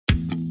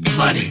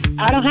money.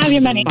 I don't have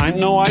your money. I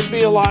know I'd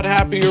be a lot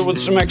happier with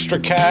some extra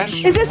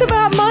cash. Is this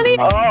about money?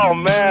 Oh,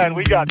 man,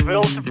 we got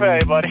bills to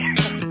pay, buddy.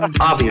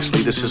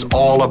 Obviously, this is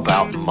all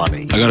about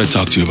money. I gotta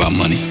talk to you about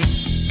money.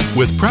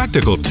 With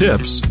practical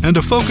tips and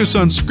a focus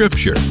on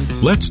Scripture,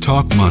 let's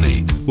talk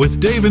money with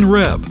Dave and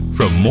Reb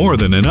from More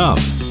Than Enough,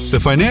 the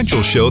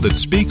financial show that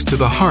speaks to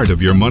the heart of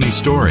your money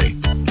story.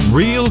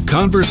 Real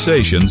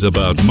conversations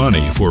about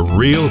money for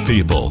real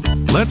people.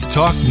 Let's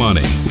talk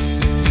money.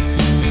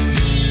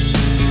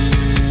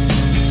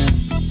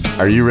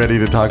 Are you ready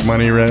to talk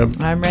money, Reb?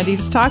 I'm ready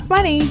to talk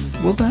money.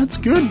 Well, that's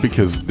good,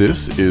 because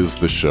this is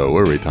the show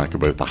where we talk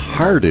about the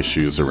hard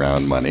issues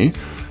around money.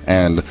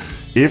 And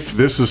if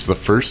this is the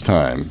first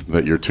time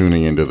that you're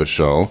tuning into the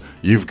show,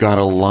 you've got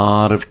a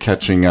lot of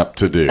catching up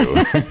to do.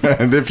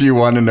 And if you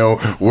want to know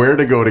where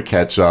to go to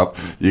catch up,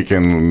 you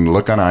can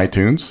look on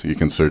iTunes. You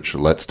can search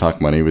Let's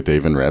Talk Money with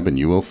Dave and Reb, and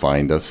you will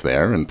find us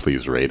there. And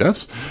please rate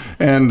us.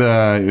 And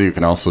you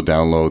can also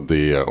download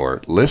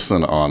or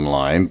listen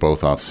online,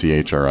 both off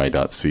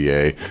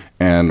chri.ca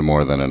and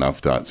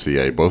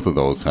morethanenough.ca. Both of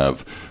those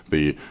have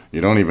you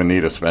don't even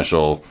need a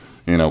special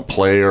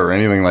play or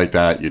anything like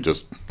that. You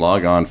just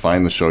log on,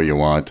 find the show you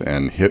want,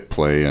 and hit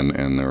play,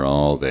 and they're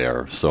all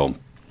there. So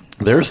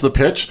there's the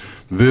pitch.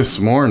 This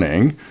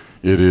morning,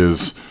 it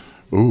is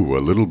a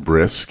little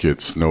brisk.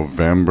 It's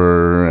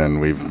November, and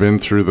we've been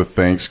through the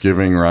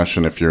Thanksgiving rush.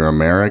 And if you're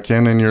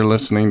American and you're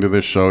listening to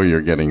this show,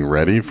 you're getting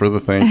ready for the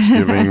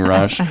Thanksgiving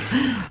rush.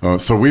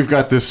 So we've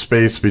got this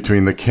space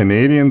between the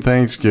Canadian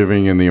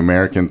Thanksgiving and the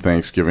American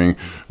Thanksgiving,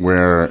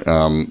 where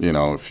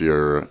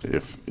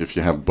if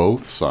you have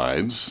both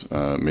sides,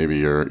 maybe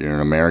you're an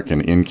American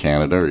in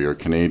Canada or you're a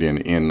Canadian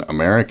in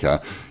America,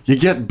 you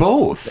get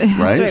both,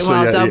 right? That's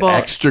right. So you're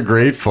extra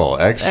grateful,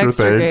 extra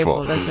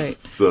thankful. Grateful. That's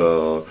right.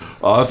 So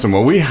awesome.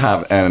 Well, we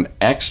have an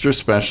extra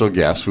special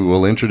guest who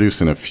we'll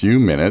introduce in a few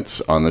minutes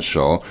on the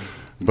show.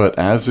 But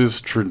as is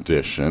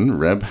tradition,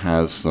 Reb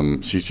has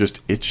she's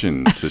just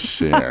itching to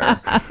share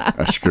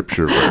a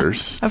scripture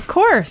verse. Of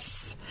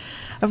course.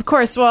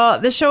 Well,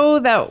 the show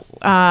that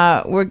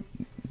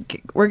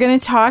we're going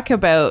to talk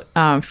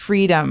about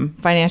freedom,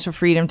 financial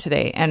freedom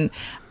today. And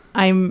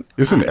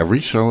Isn't every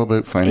show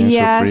about financial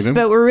freedom? Yes,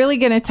 but we're really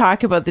going to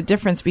talk about the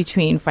difference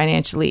between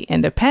financially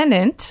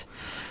independent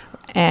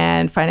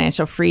and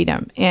financial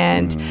freedom.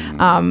 And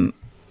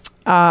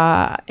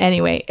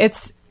anyway,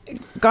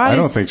 I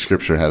don't think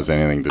Scripture has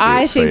anything to do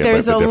I think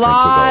there's a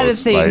lot of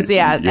things,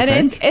 yeah.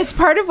 And it's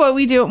part of what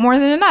we do at More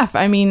Than Enough.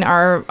 I mean,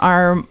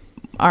 our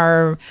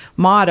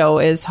motto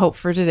is hope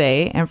for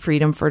today and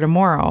freedom for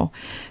tomorrow.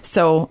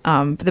 So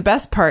the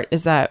best part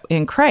is that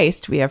in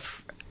Christ we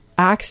have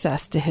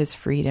access to his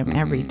freedom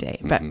every day.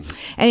 But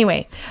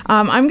anyway,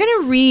 I'm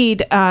going to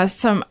read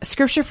some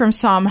scripture from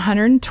Psalm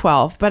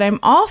 112, but I'm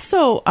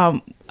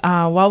also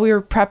while we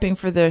were prepping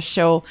for the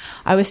show,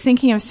 I was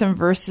thinking of some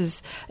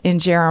verses in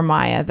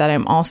Jeremiah that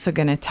I'm also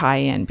going to tie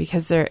in,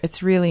 because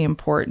it's really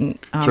important.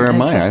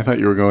 Jeremiah, I thought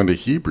you were going to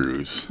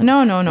Hebrews. No,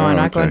 I'm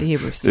not going to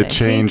Hebrews today. It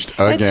changed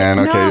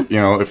again.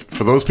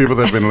 For those people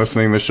that have been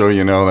listening to the show,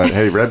 you know that,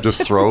 hey, Reb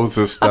just throws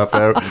this stuff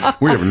out.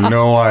 We have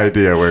no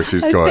idea where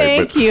she's going.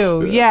 Thank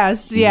you.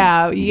 Yes,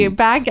 yeah,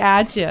 back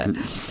at you.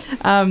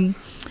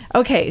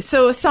 Okay,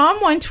 so Psalm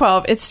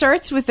 112, it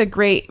starts with a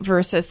great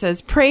verse that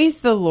says, "Praise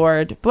the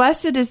Lord.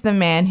 Blessed is the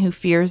man who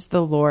fears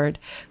the Lord,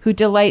 who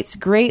delights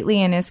greatly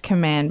in his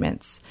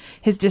commandments.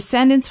 His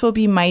descendants will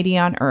be mighty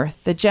on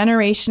earth. The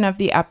generation of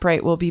the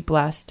upright will be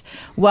blessed.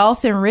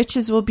 Wealth and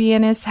riches will be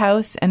in his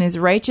house, and his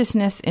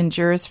righteousness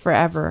endures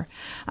forever.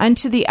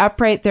 Unto the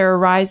upright there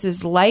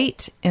arises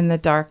light in the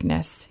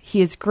darkness.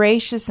 He is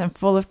gracious and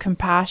full of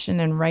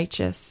compassion and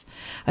righteous.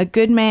 A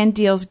good man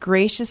deals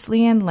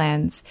graciously and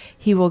lends.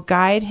 He will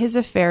guide his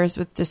affairs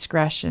with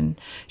discretion.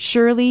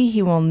 Surely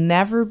he will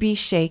never be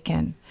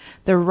shaken.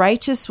 The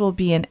righteous will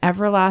be in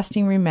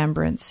everlasting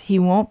remembrance. He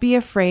won't be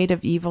afraid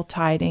of evil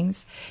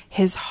tidings.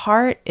 His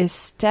heart is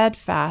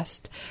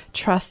steadfast,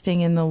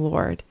 trusting in the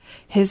Lord.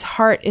 His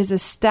heart is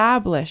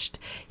established.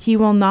 He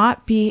will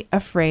not be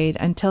afraid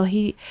until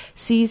he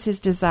sees his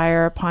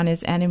desire upon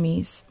his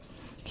enemies.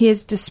 He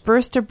is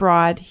dispersed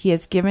abroad. He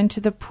is given to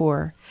the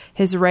poor.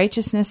 His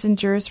righteousness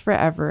endures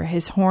forever.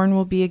 His horn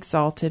will be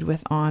exalted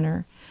with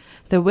honor.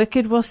 The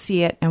wicked will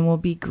see it and will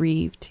be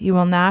grieved. He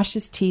will gnash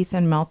his teeth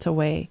and melt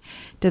away.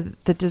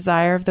 The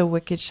desire of the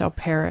wicked shall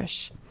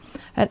perish."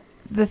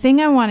 The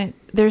thing I wanted,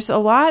 there's a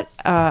lot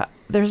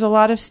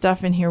of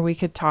stuff in here we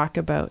could talk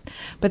about.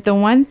 But the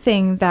one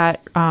thing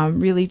that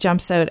really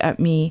jumps out at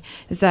me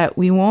is that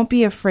we won't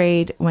be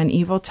afraid when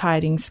evil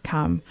tidings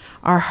come.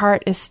 Our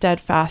heart is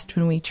steadfast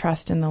when we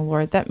trust in the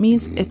Lord. That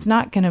means it's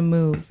not going to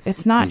move.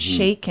 It's not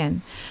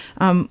shaken.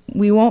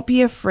 We won't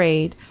be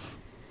afraid.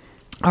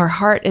 our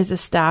heart is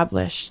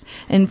established.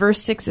 In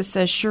verse 6, it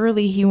says,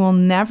 surely he will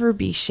never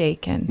be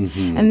shaken.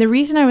 And the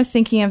reason I was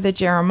thinking of the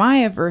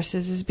Jeremiah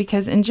verses is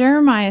because in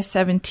Jeremiah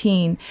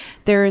 17,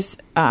 there's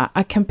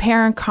a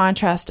compare and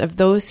contrast of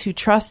those who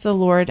trust the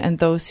Lord and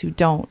those who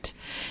don't.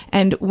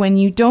 And when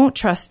you don't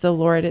trust the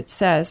Lord, it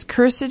says,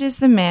 cursed is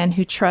the man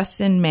who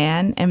trusts in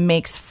man and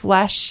makes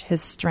flesh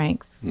his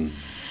strength.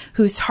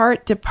 Whose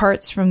heart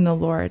departs from the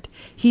Lord.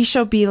 He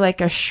shall be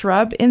like a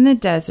shrub in the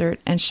desert,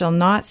 and shall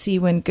not see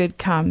when good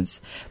comes,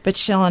 but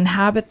shall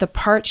inhabit the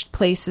parched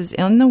places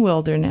in the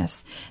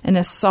wilderness, in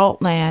a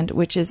salt land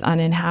which is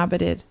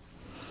uninhabited.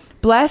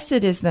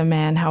 Blessed is the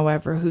man,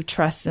 however, who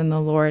trusts in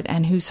the Lord,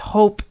 and whose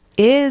hope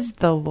is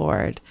the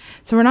Lord.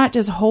 So we're not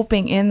just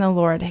hoping in the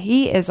Lord.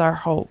 He is our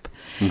hope.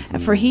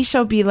 For he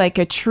shall be like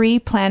a tree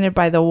planted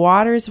by the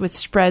waters, which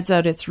spreads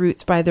out its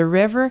roots by the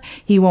river.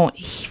 He won't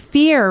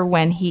fear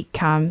when heat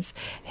comes.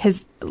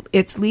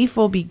 Its leaf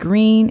will be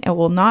green. It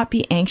will not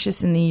be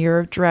anxious in the year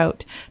of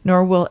drought,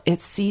 nor will it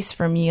cease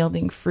from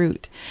yielding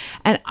fruit.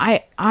 And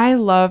I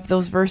love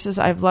those verses.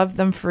 I've loved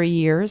them for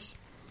years,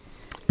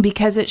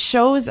 because it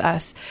shows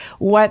us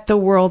what the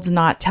world's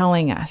not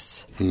telling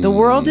us. The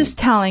world is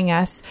telling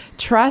us,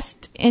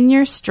 trust in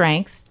your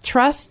strength,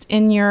 trust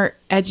in your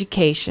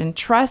education,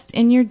 trust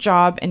in your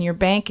job and your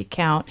bank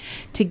account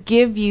to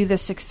give you the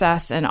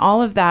success and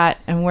all of that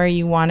and where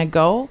you want to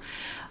go.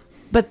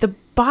 But the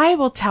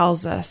Bible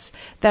tells us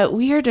that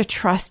we are to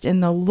trust in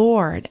the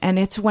Lord, and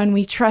it's when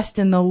we trust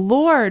in the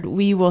Lord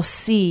we will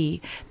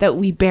see that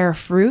we bear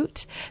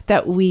fruit,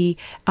 that we,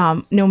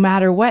 no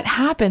matter what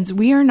happens,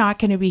 we are not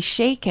going to be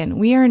shaken.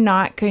 We are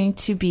not going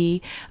to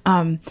be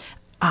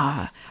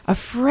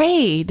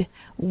afraid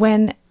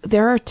when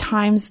there are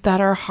times that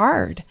are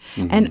hard.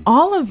 And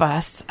all of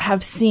us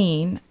have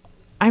seen,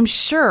 I'm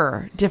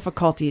sure,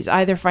 difficulties,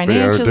 either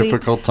financially. They are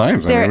difficult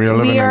times. I mean,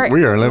 we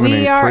are living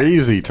in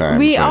crazy times.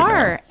 We right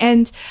are.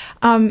 Now.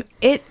 And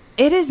it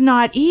is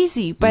not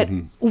easy, but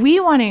we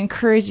want to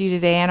encourage you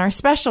today, and our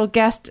special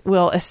guest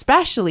will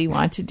especially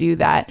want to do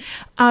that,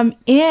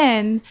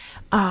 in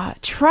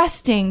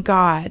trusting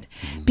God.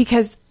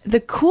 Because the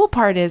cool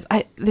part is,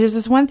 there's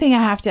this one thing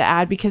I have to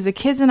add, because the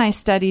kids and I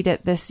studied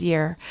it this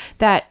year,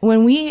 that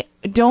when we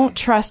don't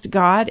trust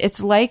God,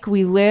 it's like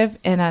we live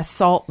in a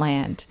salt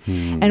land.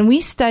 And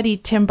we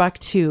studied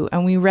Timbuktu,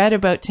 and we read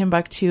about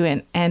Timbuktu,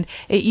 and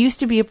it used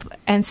to be,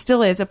 and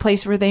still is, a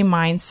place where they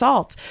mine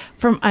salt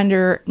from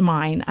under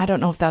I don't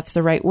know if that's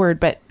the right word,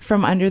 but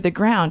from under the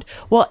ground.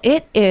 Well,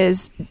 it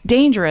is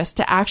dangerous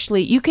to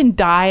actually, you can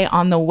die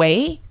on the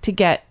way to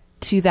get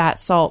to that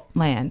salt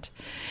land.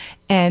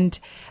 And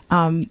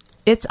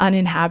it's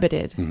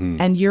uninhabited,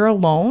 and you're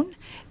alone,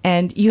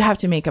 and you have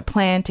to make a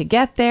plan to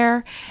get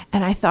there.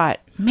 And I thought,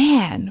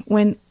 man,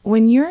 when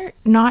you're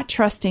not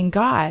trusting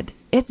God,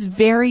 it's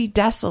very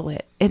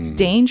desolate. It's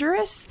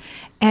dangerous,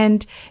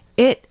 and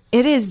it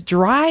is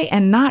dry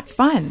and not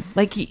fun.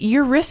 Like,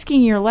 you're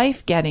risking your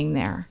life getting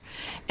there.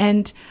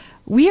 And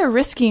we are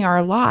risking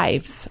our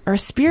lives, our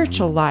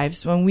spiritual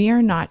lives, when we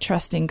are not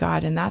trusting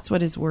God. And that's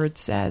what his word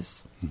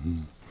says.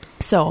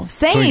 So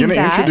you're going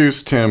to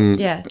introduce Tim,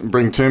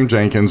 bring Tim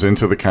Jenkins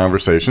into the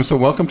conversation. So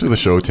welcome to the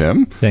show,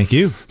 Tim. Thank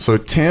you. So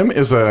Tim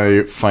is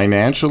a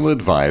financial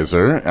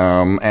advisor,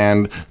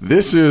 and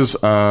this is,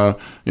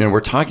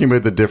 we're talking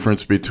about the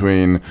difference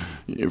between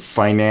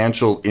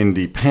financial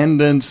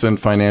independence and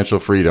financial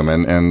freedom.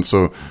 And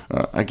so,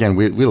 again,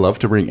 we love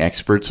to bring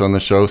experts on the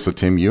show. So,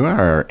 Tim, you are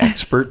our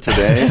expert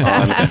today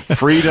on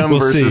freedom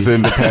versus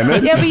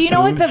independence. Yeah, but you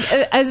know what?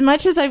 As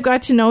much as I've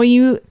got to know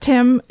you,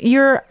 Tim,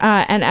 you're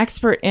an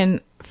expert in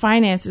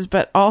finances,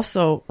 but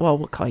also, well,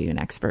 we'll call you an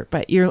expert,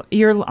 but you're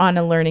on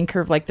a learning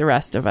curve like the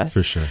rest of us.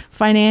 For sure.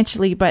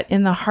 Financially, but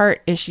in the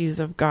heart issues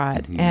of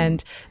God.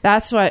 And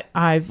that's what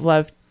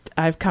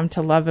I've come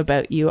to love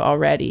about you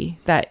already,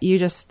 that you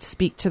just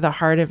speak to the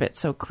heart of it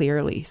so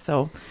clearly.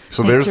 So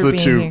there's the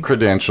two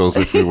credentials,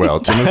 if you will.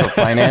 Tim is a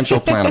financial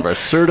planner, a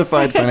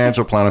certified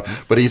financial planner,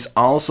 but he's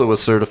also a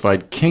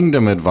certified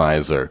kingdom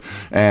advisor.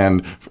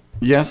 And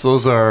yes,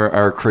 those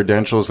are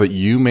credentials that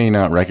you may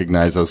not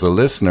recognize as a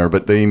listener,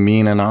 but they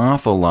mean an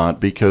awful lot,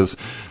 because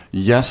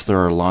yes, there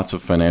are lots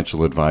of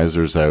financial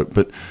advisors out,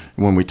 but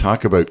when we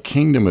talk about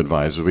kingdom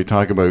advisors, we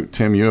talk about,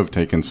 Tim, you have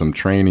taken some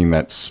training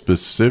that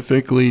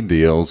specifically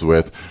deals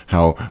with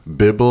how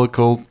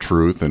biblical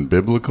truth and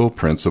biblical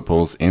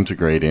principles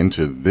integrate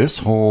into this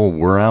whole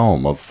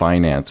realm of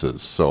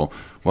finances. So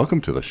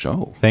welcome to the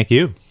show. Thank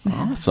you.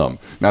 Awesome.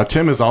 Now,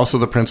 Tim is also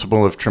the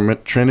principal of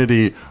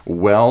Trinity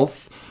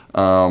Wealth.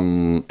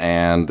 And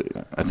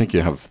I think you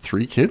have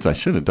 3 kids. I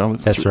should have done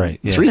with That's right.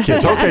 Yes. 3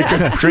 kids. Okay,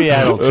 good. 3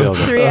 adult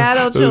children. 3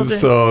 adult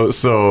children.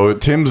 So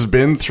Tim's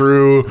been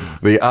through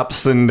the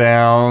ups and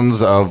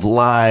downs of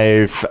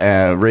life,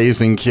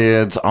 raising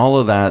kids, all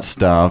of that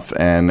stuff,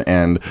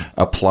 and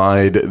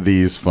applied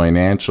these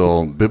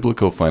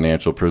biblical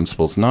financial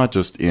principles, not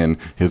just in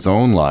his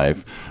own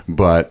life,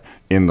 but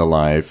in the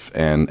life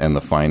and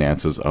the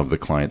finances of the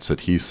clients that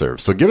he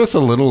serves. So give us a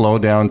little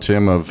lowdown,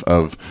 Tim,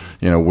 of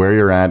where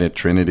you're at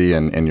Trinity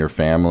and your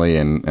family,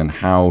 and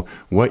how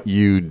what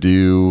you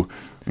do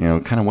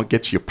kind of what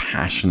gets you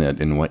passionate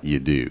in what you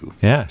do.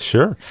 Yeah,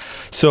 sure.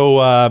 So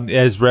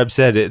as Reb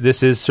said,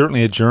 this is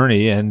certainly a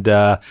journey, and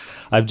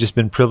I've just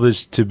been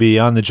privileged to be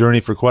on the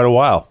journey for quite a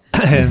while.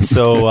 And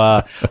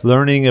so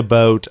learning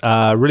about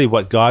really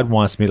what God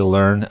wants me to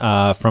learn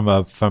from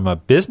a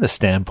business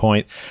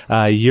standpoint.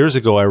 Years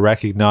ago, I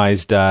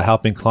recognized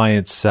helping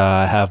clients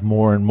have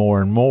more and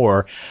more and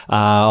more.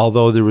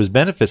 Although there was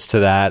benefits to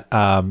that,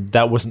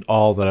 that wasn't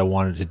all that I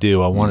wanted to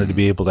do. I wanted to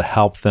be able to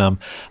help them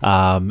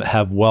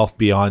have wealth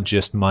beyond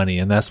just money.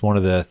 And that's one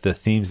of the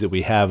themes that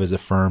we have as a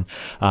firm.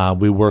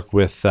 We work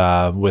with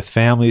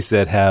families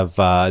that have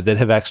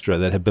extra,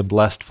 that have been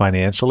blessed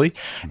financially,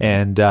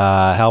 and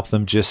help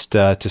them just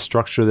to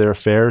structure their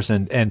affairs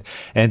and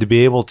to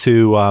be able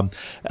to,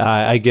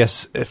 I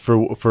guess,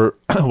 for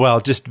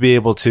just to be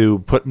able to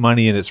put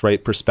money in its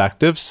right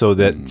perspective, so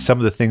that some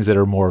of the things that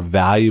are more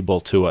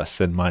valuable to us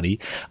than money,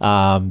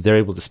 they're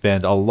able to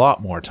spend a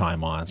lot more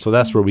time on. So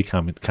that's where we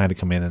come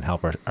in and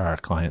help our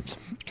clients.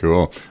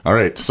 Cool. All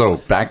right. So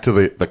back to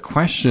the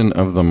question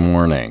of the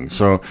morning.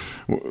 So,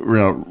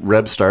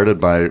 Reb started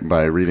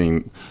by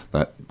reading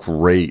that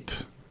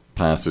great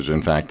passage.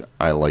 In fact,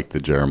 I like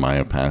the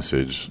Jeremiah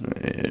passage.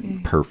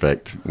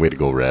 Perfect. Way to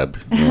go, Reb.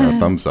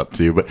 Thumbs up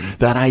to you. But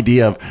that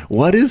idea of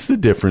what is the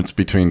difference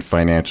between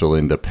financial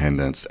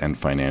independence and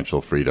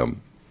financial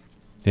freedom?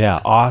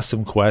 Yeah,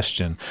 awesome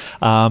question.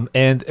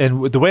 And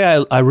the way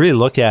I really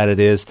look at it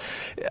is,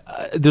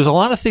 there's a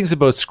lot of things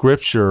about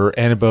Scripture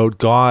and about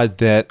God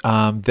that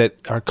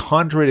are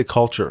contrary to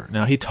culture.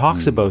 Now, He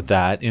talks about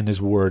that in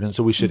His Word, and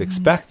so we should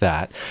expect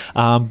that.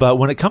 But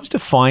when it comes to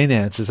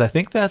finances, I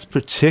think that's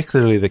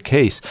particularly the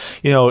case.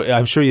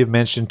 I'm sure you've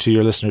mentioned to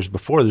your listeners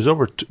before, there's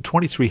over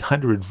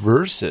 2,300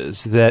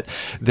 verses that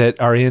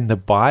are in the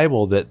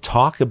Bible that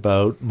talk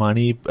about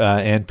money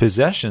and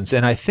possessions.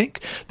 And I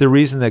think the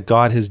reason that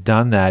God has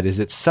done that is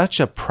it's such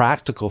a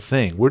practical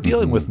thing. We're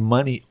dealing with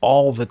money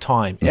all the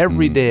time.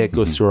 Every day it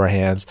goes through our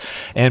hands,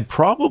 and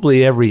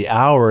probably every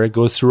hour it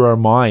goes through our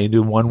mind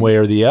in one way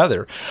or the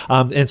other.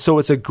 And so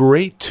it's a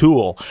great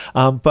tool.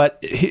 But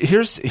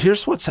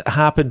here's what's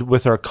happened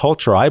with our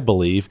culture, I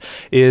believe,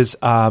 is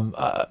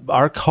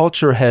our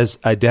culture has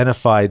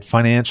identified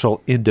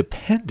financial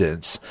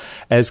independence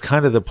as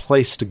kind of the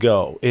place to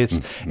go.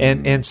 It's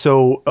and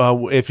so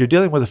if you're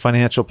dealing with a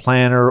financial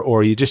planner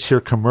or you just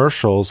hear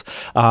commercials,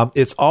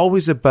 it's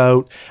always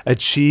about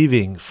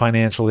achieving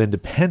financial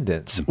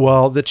independence.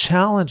 Well, the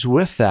challenge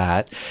with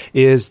that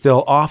is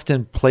they'll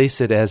often place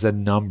it as a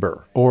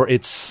number, or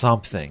it's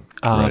something.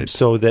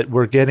 So that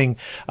we're getting,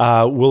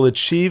 we'll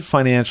achieve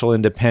financial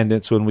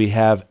independence when we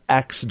have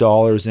X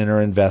dollars in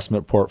our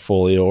investment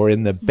portfolio or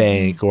in the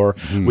bank, or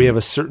we have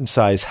a certain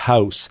size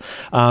house.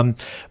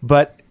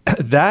 But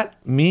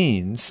that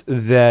means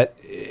that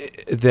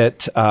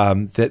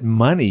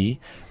money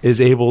is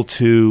able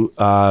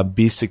to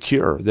be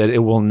secure, that it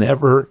will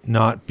never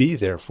not be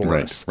there for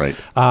us. Right.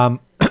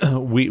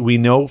 We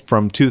know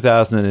from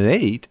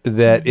 2008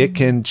 that it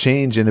can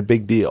change in a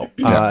big deal,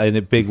 in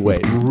a big way,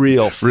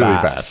 really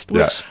fast.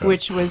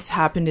 Which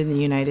happened in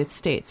the United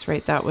States,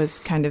 right? That was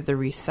kind of the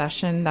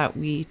recession that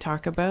we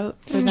talk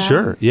about for that.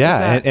 Sure,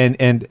 yeah,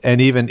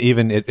 and even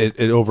it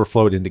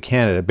overflowed into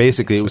Canada.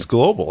 Basically, it was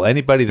global.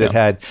 Anybody that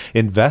had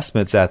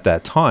investments at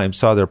that time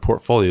saw their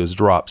portfolios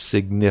drop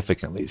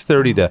significantly. It's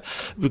 20 to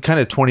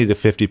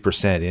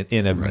 50%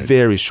 in a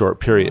very short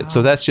period. Wow.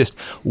 So that's just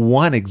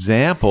one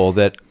example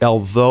that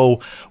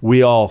although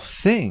we all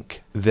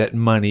think that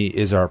money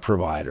is our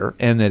provider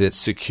and that it's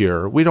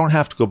secure, we don't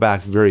have to go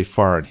back very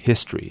far in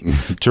history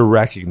to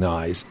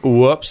recognize,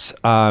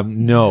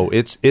 no,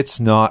 it's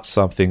not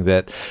something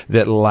that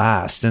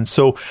lasts. And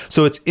so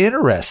it's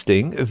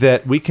interesting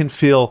that we can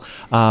feel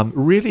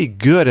really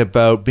good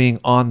about being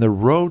on the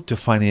road to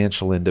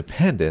financial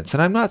independence.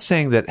 And I'm not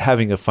saying that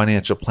having a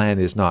financial plan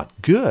is not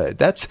good.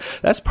 That's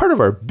part of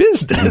our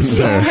business.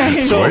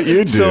 So what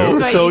you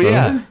do.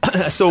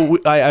 So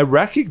I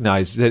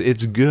recognize that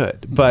it's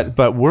good,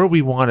 but where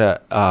we want to,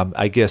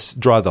 I guess,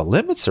 draw the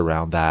limits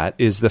around that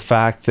is the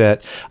fact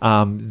that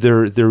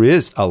there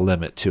is a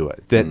limit to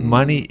it, that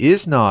money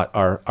is not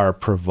our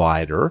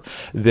provider,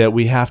 that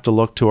we have to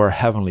look to our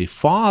Heavenly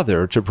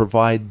Father to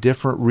provide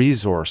different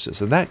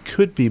resources. And that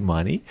could be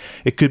money.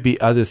 It could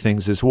be other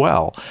things as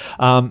well.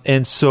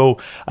 And so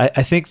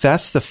I think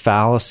that's the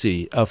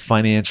fallacy of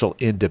financial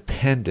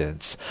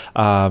independence,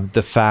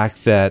 the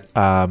fact that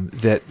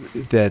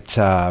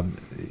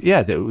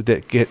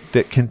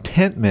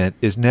contentment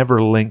is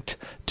never linked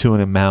to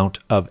an amount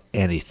of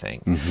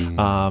anything.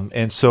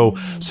 And so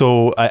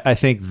I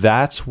think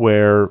that's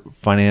where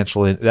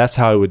that's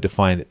how I would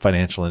define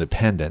financial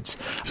independence.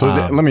 So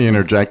let me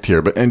interject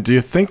here. And do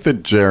you think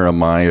that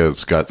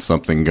Jeremiah's got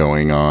something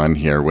going on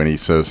here when he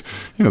says,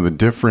 the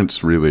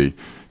difference really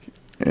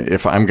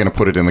if I'm going to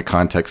put it in the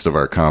context of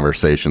our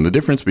conversation, the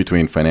difference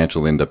between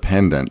financial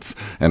independence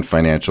and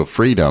financial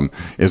freedom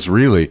is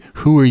really,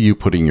 who are you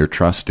putting your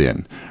trust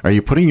in? Are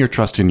you putting your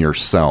trust in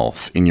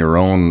yourself, in your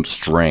own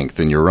strength,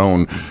 in your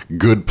own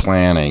good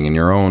planning, in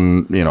your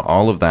own,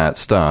 all of that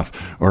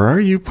stuff? Or are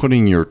you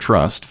putting your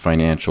trust,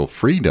 financial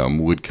freedom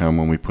would come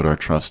when we put our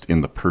trust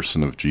in the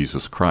person of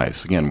Jesus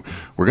Christ. Again,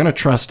 we're going to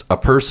trust a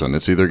person.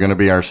 It's either going to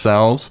be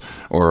ourselves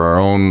or our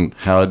own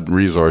HUD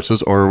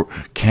resources, or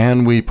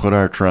can we put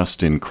our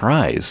trust in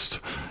Christ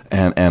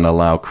and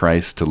allow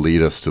Christ to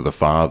lead us to the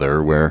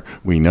Father, where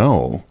we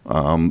know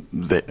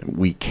that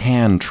we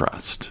can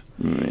trust?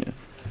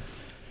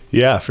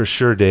 Yeah, for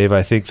sure, Dave.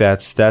 I think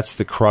that's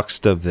the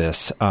crux of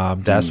this.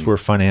 That's where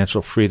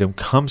financial freedom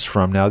comes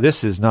from. Now,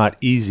 this is not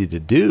easy to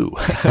do,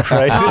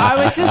 right? I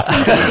was just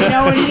thinking,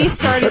 when we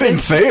started I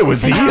didn't say it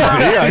was easy.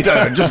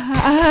 I'm just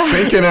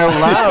thinking out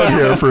loud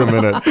here for a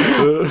minute.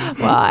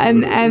 Well,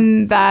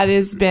 and that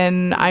has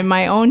been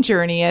my own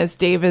journey, as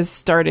Dave has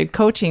started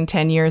coaching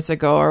 10 years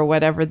ago, or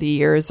whatever the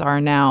years are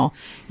now.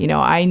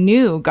 I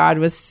knew God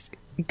was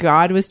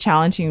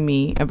challenging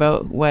me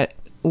about what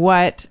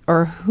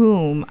or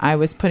whom I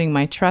was putting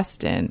my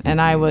trust in. And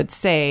I would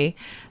say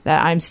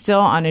that I'm still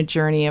on a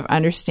journey of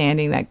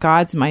understanding that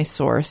God's my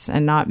source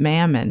and not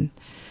mammon.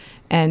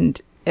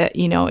 And,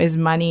 is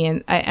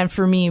money. And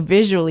for me,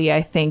 visually,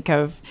 I think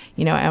of,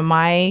 am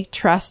I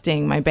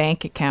trusting my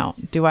bank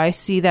account? Do I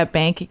see that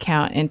bank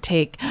account and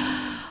take,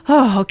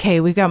 oh,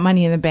 okay, we've got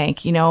money in the bank,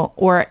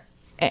 or...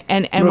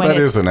 And well, when that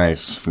is a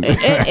nice.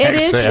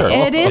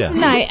 It is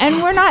nice.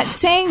 And we're not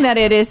saying that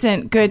it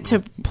isn't good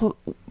to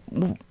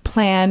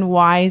plan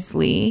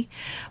wisely,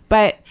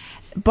 but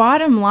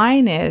bottom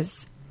line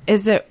is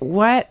it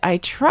what I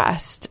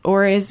trust,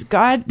 or is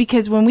God?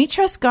 Because when we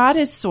trust God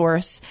as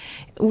source,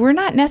 we're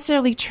not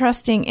necessarily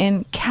trusting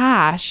in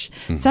cash.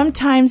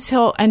 Sometimes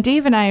and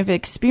Dave and I have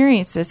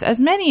experienced this, as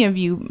many of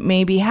you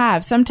maybe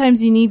have.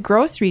 Sometimes you need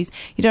groceries.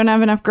 You don't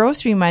have enough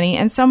grocery money,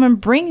 and someone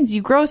brings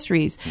you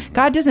groceries.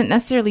 God doesn't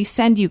necessarily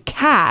send you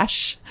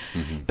cash,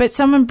 but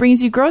someone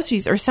brings you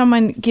groceries, or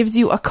someone gives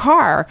you a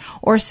car,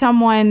 or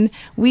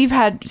we've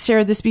had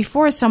shared this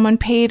before, someone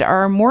paid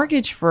our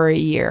mortgage for a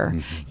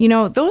year.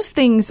 Those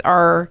things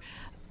are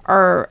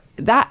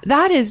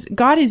that is,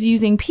 God is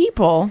using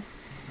people.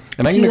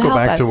 And I'm going to go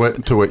back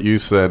to what you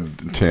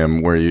said,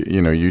 Tim, where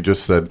you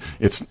just said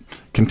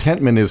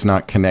contentment is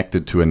not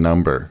connected to a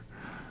number.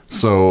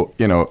 So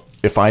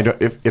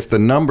if the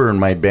number in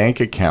my bank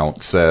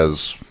account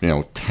says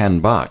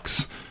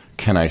 $10,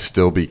 can I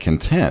still be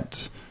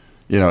content?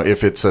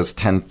 If it says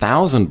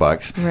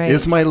 $10,000, right,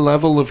 is my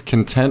level of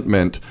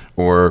contentment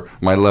or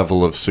my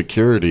level of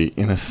security,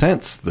 in a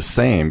sense, the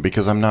same?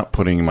 Because I'm not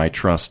putting my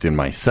trust in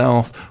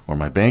myself or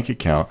my bank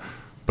account,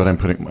 but I'm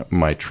putting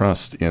my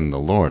trust in the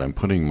Lord. I'm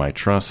putting my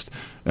trust,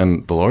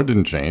 and the Lord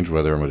didn't change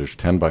whether there's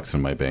 $10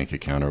 in my bank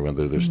account or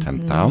whether there's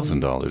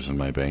 $10,000 in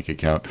my bank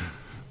account.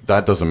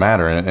 That doesn't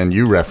matter. And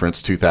you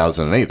referenced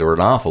 2008. There were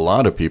an awful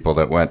lot of people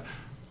that went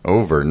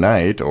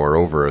overnight or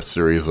over a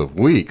series of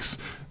weeks.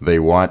 They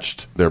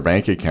watched their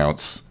bank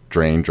accounts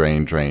drain.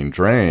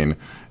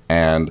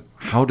 And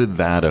how did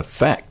that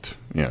affect?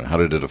 How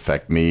did it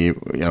affect me?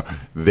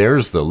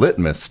 There's the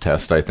litmus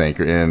test, I think.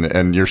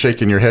 And you're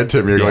shaking your head,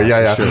 Tim. You're going,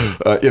 yeah.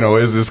 Sure.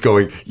 Is this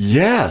going?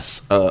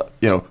 Yes. There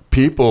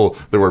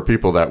were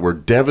people that were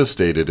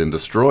devastated and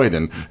destroyed,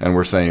 and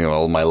were saying,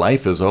 well, my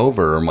life is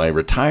over, or my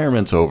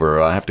retirement's over,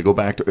 or I have to go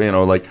back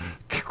to,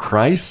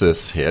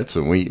 crisis hits,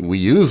 and we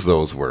use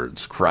those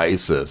words,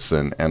 crisis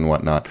and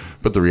whatnot.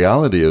 But the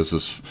reality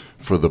is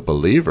for the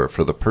believer,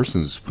 for the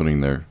person who's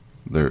putting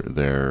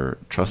their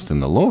trust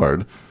in the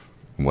Lord,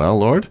 well,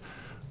 Lord,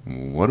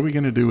 what are we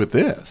going to do with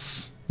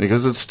this?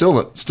 Because it's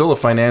still a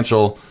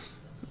financial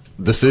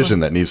decision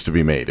that needs to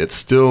be made.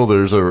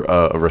 There's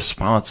a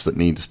response that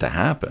needs to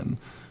happen,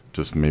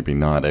 just maybe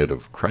not out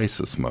of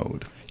crisis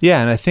mode. Yeah,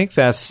 and I think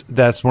that's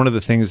one of the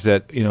things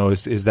that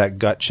is that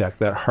gut check,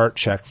 that heart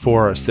check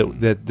for us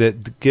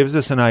that gives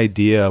us an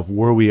idea of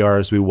where we are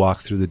as we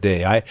walk through the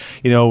day.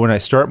 When I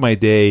start my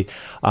day,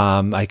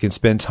 I can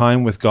spend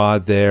time with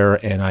God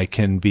there, and I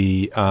can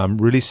be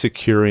really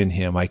secure in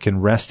Him. I can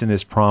rest in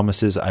His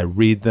promises. I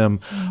read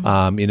them.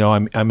 I'm in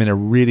a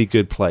really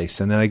good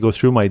place, and then I go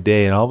through my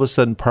day, and all of a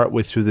sudden,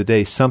 partway through the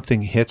day,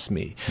 something hits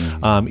me,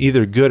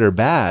 either good or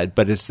bad.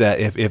 But it's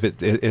that if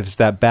it's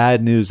that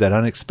bad news, that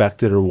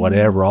unexpected or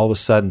whatever. All of a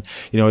sudden,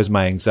 is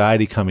my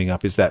anxiety coming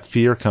up? Is that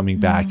fear coming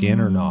back in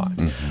or not?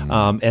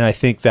 And I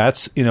think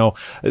that's,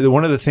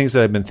 one of the things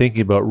that I've been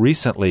thinking about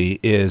recently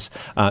is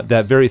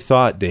that very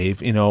thought,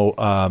 Dave.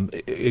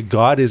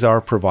 God is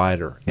our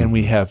provider, and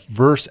we have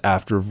verse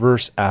after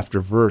verse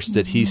after verse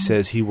that He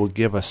says He will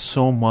give us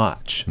so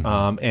much,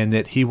 and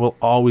that He will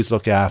always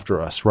look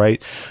after us,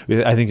 right?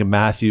 I think in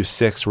Matthew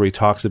 6, where He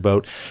talks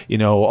about,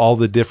 all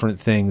the different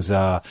things,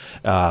 and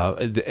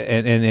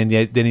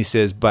yet then He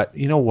says, but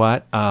you know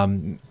what?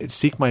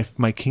 seek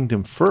my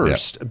kingdom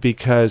first,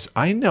 because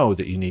I know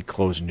that you need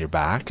clothes on your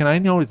back, and I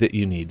know that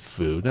you need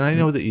food, and I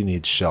know that you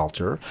need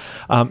shelter,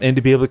 and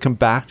to be able to come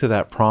back to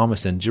that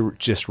promise and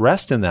just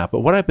rest in that. But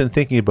what I've been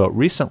thinking about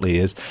recently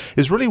is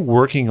really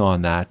working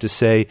on that, to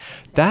say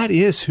that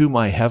is who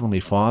my Heavenly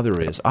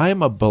Father is. I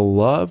am a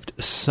beloved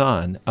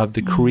son of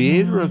the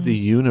Creator of the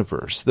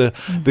universe,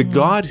 the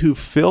God who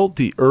filled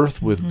the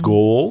earth with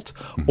gold,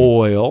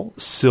 oil,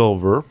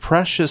 silver,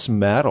 precious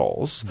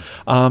metals.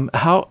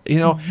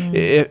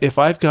 If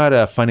I've got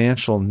a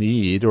financial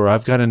need, or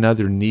I've got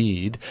another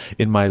need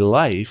in my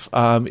life,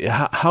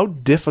 how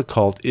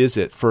difficult is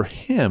it for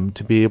Him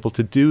to be able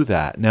to do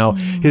that? Now,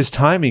 His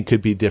timing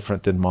could be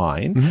different than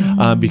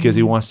mine, because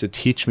He wants to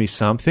teach me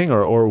something,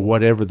 or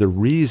whatever the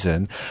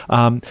reason.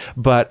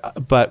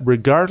 But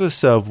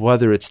regardless of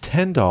whether it's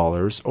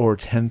 $10 or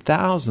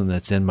 $10,000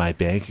 that's in my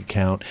bank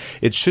account,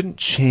 it shouldn't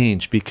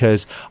change,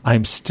 because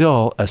I'm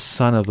still a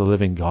son of the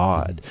living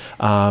God.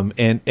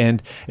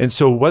 And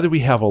so whether we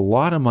have a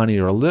lot of money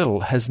or a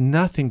little has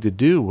nothing to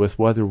do with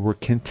whether we're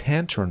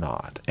content or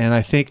not. And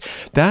I think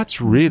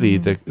that's really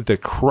the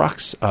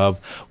crux of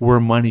where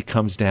money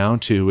comes down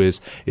to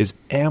is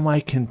am I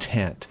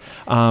content?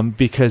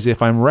 Because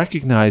if I'm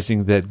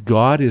recognizing that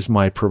God is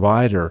my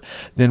provider,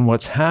 then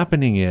what's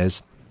happening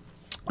is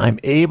I'm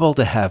able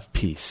to have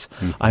peace.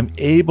 I'm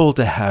able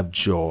to have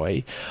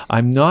joy.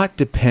 I'm not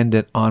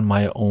dependent on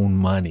my own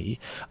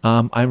money.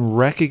 I'm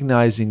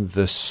recognizing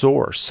the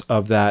source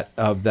of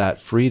that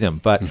freedom,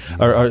 but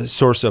or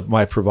source of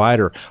my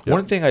provider. Yep.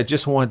 One thing I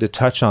just wanted to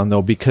touch on,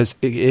 though, because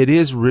it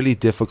is really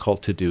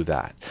difficult to do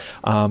that.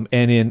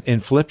 And in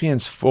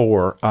Philippians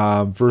 4,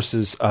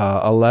 verses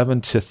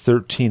 11 to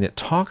 13, it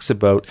talks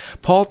about,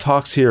 Paul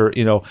talks here,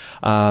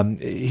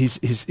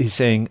 he's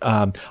saying,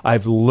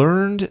 I've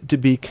learned to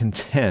be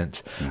content,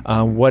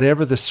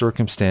 whatever the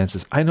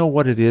circumstances. I know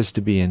what it is to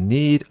be in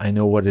need. I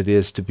know what it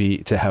is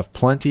to have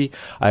plenty.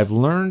 I've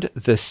learned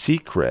the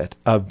secret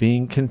of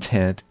being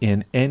content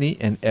in any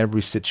and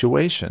every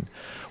situation,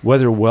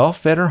 whether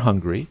well-fed or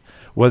hungry,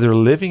 whether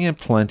living in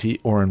plenty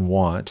or in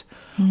want.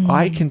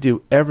 I can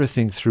do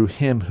everything through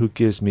Him who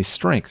gives me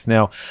strength.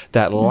 Now,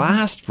 that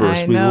last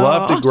verse, we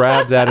love to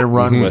grab that and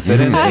run with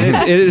it. And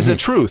it is a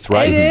truth,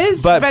 right? It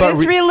is, but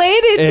it's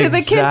related to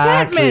the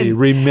contentment.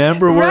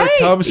 Remember where it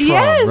comes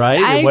from, right?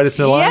 And what it's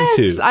aligned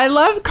to. Yes, I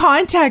love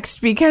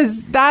context,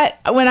 because that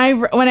when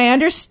I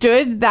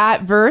understood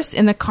that verse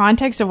in the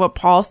context of what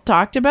Paul's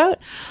talked about,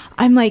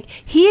 I'm like,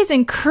 he is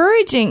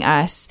encouraging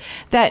us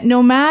that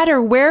no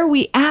matter where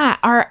we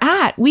are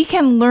at, we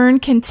can learn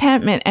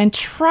contentment and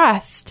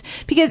trust.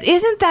 Because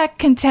isn't that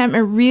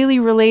contentment really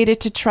related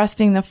to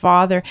trusting the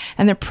Father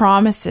and the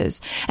promises?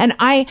 And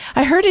I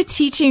heard a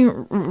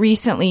teaching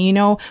recently,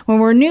 when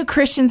we're new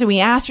Christians and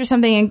we ask for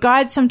something, and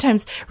God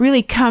sometimes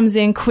really comes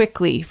in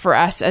quickly for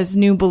us as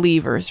new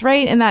believers,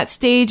 right? In that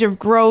stage of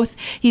growth,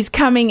 He's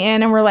coming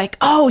in and we're like,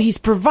 oh, He's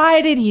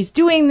provided, He's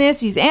doing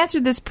this, He's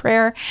answered this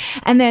prayer.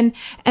 And then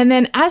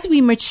as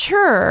we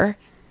mature,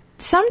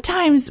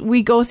 sometimes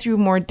we go through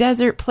more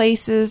desert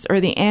places,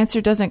 or the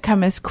answer doesn't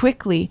come as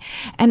quickly.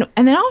 And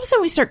then all of a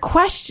sudden we start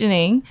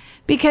questioning,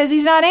 because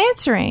He's not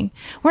answering.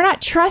 We're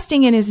not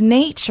trusting in His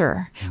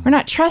nature. We're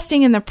not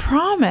trusting in the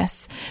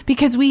promise,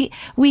 because we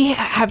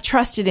have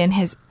trusted in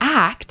His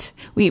act.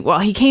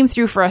 He came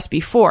through for us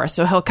before,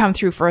 so He'll come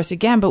through for us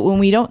again. But when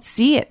we don't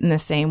see it in the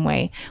same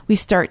way, we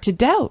start to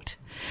doubt.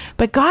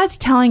 But God's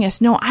telling us,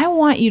 no, I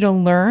want you to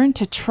learn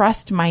to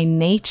trust my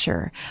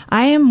nature.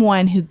 I am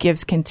one who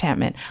gives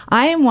contentment.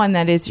 I am one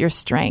that is your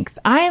strength.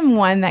 I am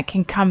one that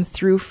can come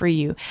through for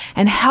you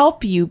and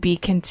help you be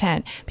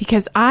content,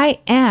 because I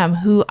am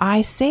who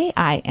I say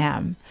I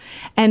am.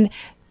 And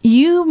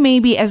you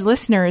may be, as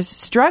listeners,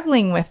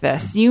 struggling with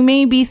this. You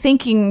may be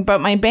thinking, but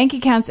my bank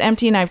account's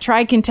empty and I've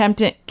tried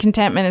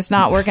contentment, it's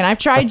not working. I've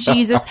tried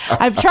Jesus.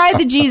 I've tried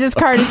the Jesus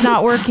card, it's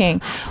not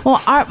working.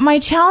 Well, my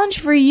challenge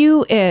for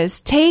you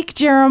is take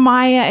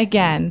Jeremiah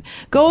again.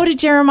 Go to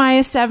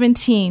Jeremiah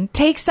 17.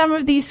 Take some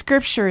of these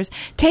scriptures.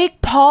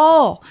 Take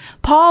Paul.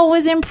 Paul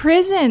was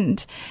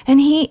imprisoned, and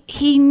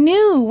he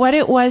knew what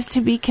it was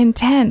to be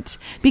content,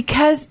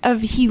 because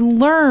he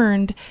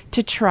learned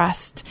to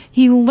trust.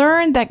 He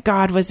learned that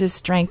God was his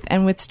strength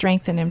and would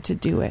strengthen him to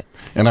do it.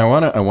 And I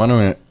want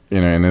to,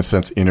 in a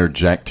sense,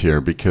 interject here,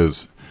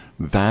 because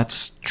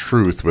that's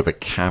truth with a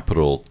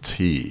capital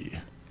T.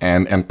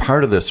 And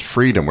part of this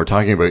freedom, we're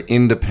talking about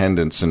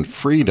independence and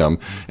freedom.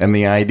 And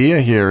the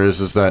idea here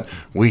is that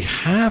we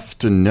have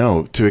to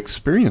know, to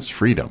experience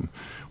freedom,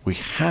 we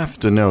have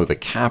to know the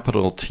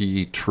capital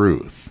T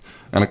truth.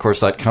 And of course,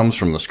 that comes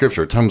from the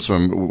Scripture. It comes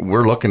from,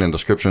 we're looking into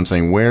Scripture and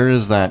saying, where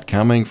is that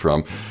coming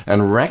from?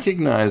 And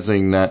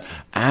recognizing that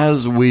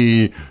as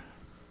we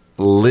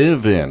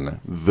live in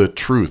the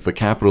truth, the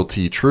capital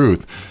T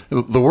truth,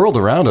 the world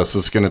around us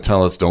is going to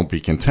tell us don't be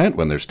content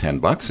when there's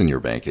 $10 in your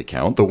bank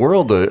account. The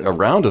world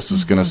around us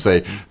is going to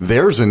say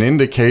there's an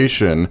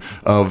indication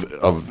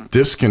of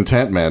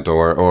discontentment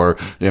or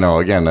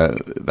again,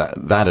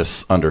 that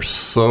is under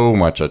so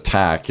much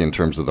attack in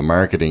terms of the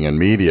marketing and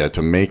media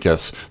to make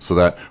us so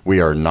that we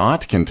are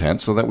not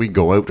content, so that we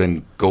go out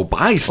and go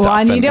buy stuff. Well,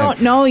 and you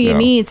don't know you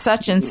need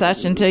such and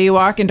such until you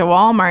walk into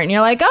Walmart and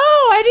you're like,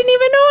 oh, I didn't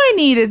even know I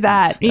needed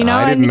that.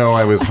 I didn't know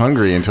I was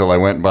hungry until I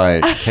went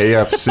by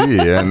KFC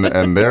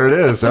and there it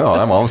is. Oh,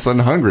 I'm all of a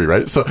sudden hungry,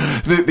 right? So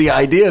the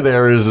idea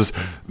there is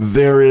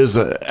there is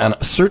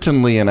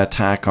certainly an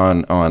attack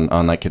on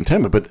that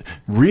contentment, but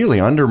really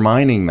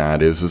undermining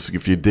that is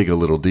if you dig a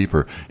little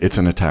deeper, it's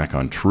an attack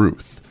on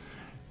truth.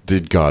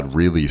 Did God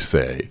really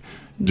say?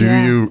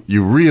 You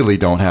really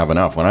don't have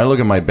enough? When I look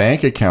at my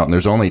bank account and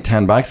there's only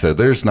 $10 there,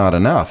 there's not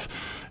enough.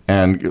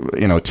 And,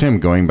 Tim,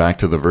 going back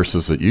to the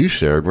verses that you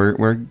shared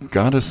where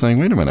God is saying,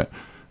 wait a minute,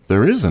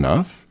 there is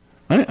enough.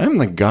 I'm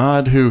the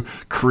God who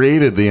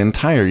created the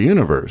entire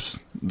universe.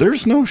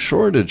 There's no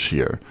shortage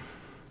here.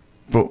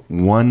 But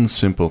one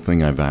simple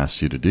thing I've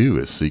asked you to do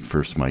is seek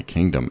first my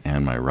kingdom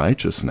and my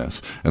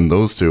righteousness. And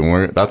those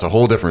two, that's a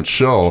whole different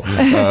show.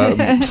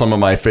 Some of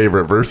my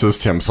favorite verses,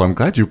 Tim, so I'm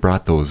glad you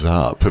brought those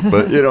up.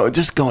 But,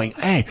 just going,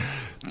 hey,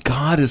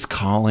 God is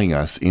calling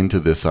us into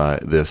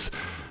this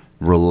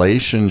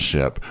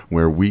relationship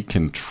where we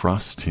can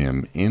trust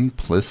him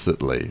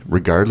implicitly,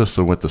 regardless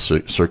of what the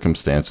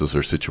circumstances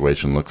or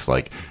situation looks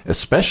like,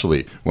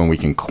 especially when we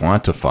can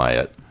quantify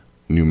it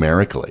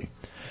numerically.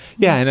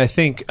 Yeah, and I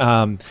think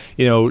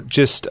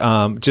just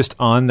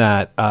on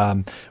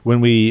that, when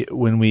we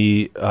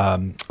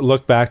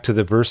look back to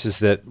the verses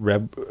that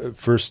Reb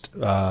first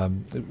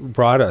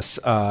brought us,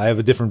 I have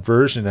a different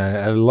version.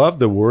 I love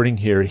the wording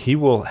here. He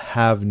will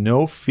have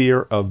no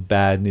fear of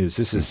bad news.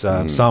 This is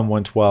Psalm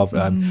 112.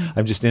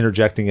 I'm just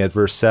interjecting at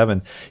verse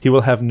 7. He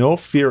will have no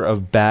fear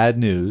of bad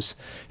news.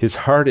 His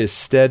heart is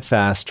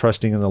steadfast,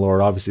 trusting in the Lord.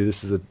 Obviously,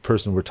 this is the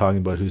person we're talking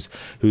about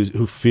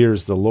who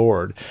fears the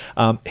Lord.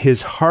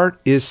 His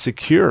heart is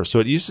secure. So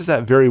it uses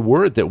that very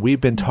word that we've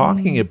been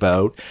talking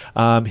about.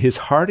 His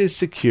heart is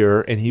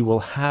secure, and he will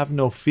have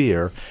no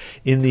fear.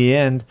 In the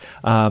end,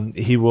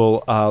 he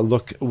will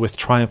look with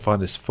triumph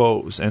on his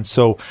foes. And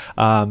so,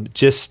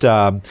 just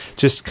one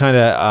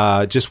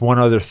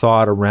other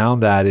thought around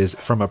that is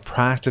from a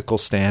practical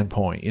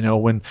standpoint.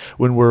 When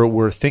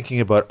we're thinking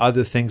about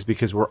other things,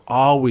 because we're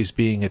always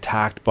being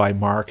attacked by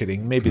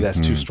marketing. Maybe that's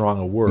too strong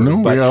a word. No,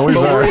 we always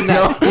are. We're in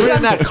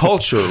that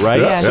culture,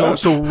 right? Yeah.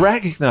 So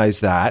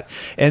recognize that.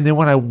 And then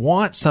when I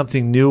want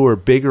something new or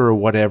bigger or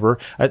whatever,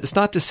 it's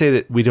not to say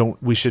that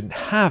we shouldn't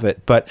have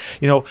it, but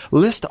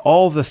list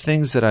all the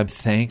things that I'm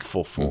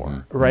thankful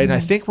for, right? And I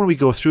think when we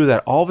go through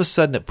that, all of a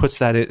sudden it puts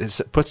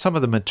some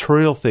of the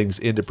material things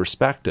into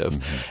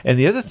perspective. And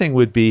the other thing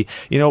would be,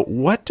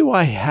 what do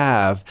I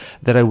have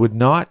that I would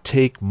not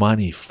take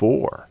money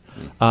for?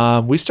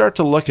 We start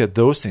to look at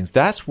those things.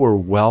 That's where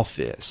wealth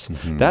is.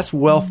 That's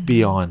wealth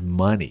beyond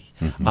money.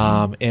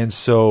 And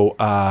so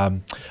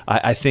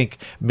I think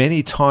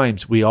many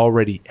times we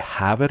already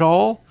have it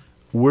all.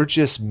 We're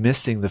just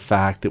missing the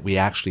fact that we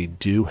actually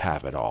do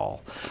have it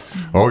all.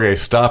 Okay,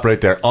 stop right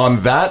there.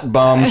 On that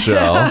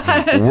bombshell,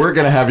 we're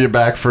going to have you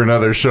back for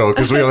another show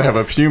because we only have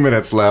a few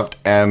minutes left.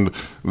 And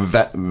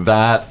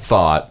that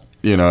thought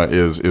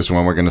is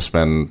when we're going to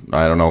spend,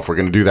 I don't know if we're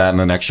going to do that in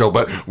the next show,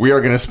 but we are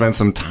going to spend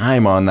some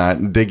time on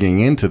that, digging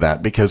into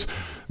that, because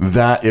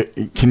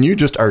can you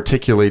just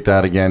articulate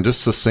that again,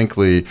 just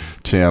succinctly,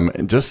 Tim,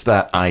 just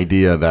that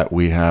idea that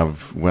we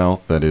have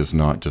wealth that is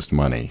not just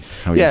money,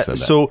 how you said that.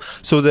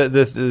 So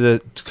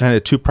the kind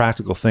of two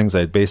practical things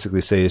I'd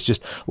basically say is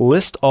just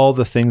list all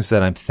the things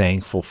that I'm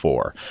thankful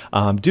for.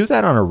 Do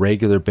that on a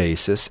regular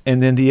basis.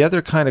 And then the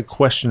other kind of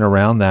question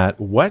around that,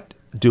 what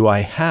do I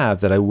have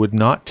that I would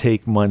not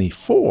take money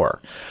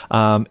for?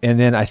 And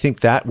then I think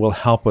that will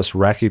help us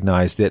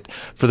recognize that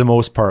for the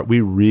most part, we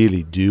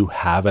really do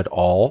have it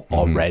all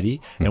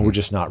already, and we're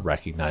just not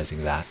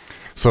recognizing that.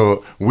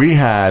 So we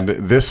had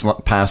this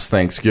past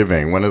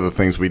Thanksgiving, one of the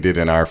things we did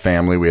in our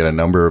family, we had a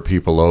number of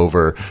people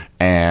over,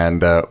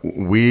 and there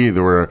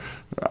were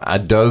a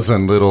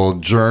dozen little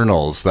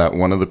journals that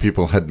one of the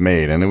people had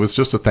made, and it was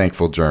just a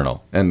thankful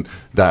journal. And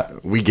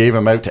that we gave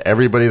them out to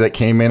everybody that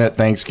came in at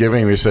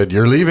Thanksgiving. We said,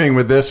 you're leaving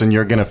with this, and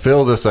you're going to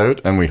fill this out,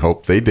 and we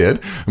hope they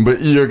did,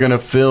 but you're going to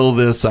fill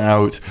this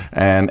out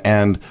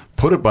and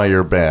put it by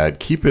your bed.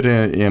 Keep it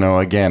in,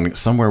 again,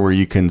 somewhere where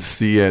you can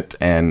see it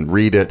and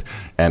read it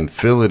and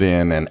fill it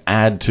in and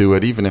add to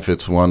it, even if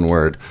it's one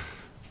word.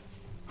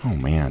 Oh,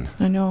 man.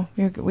 I know.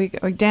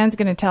 Dan's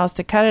going to tell us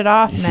to cut it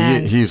off,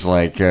 man. He's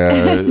like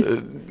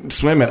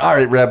swimming. All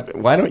right, Reb,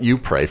 why don't you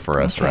pray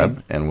for us,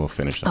 Reb, and we'll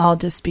finish up. I'll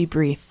just be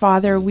brief.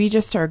 Father, we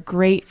just are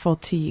grateful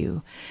to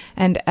you.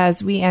 And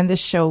as we end the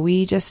show,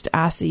 we just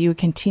ask that you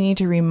continue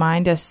to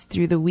remind us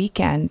through the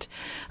weekend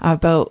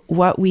about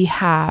what we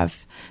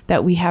have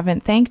that we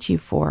haven't thanked you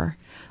for.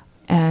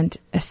 and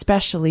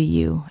especially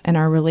you and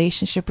our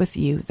relationship with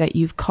you, that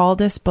you've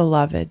called us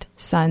beloved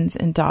sons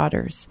and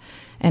daughters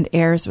and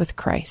heirs with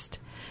Christ.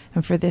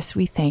 And for this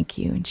we thank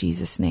you in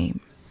Jesus' name.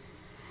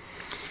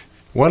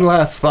 One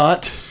last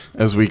thought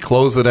as we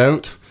close it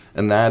out,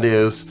 and that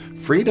is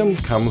freedom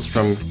comes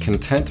from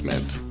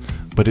contentment,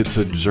 but it's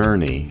a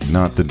journey,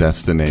 not the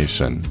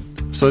destination.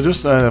 So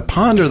just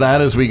ponder that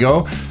as we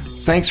go.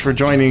 Thanks for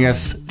joining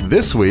us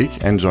this week,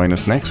 and join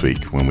us next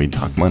week when we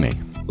talk money.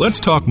 Let's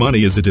Talk Money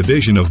is a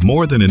division of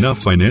More Than Enough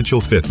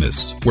Financial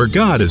Fitness, where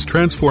God is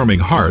transforming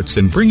hearts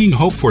and bringing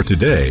hope for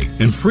today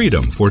and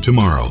freedom for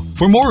tomorrow.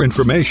 For more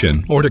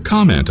information or to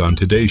comment on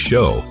today's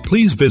show,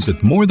 please visit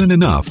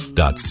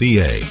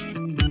morethanenough.ca.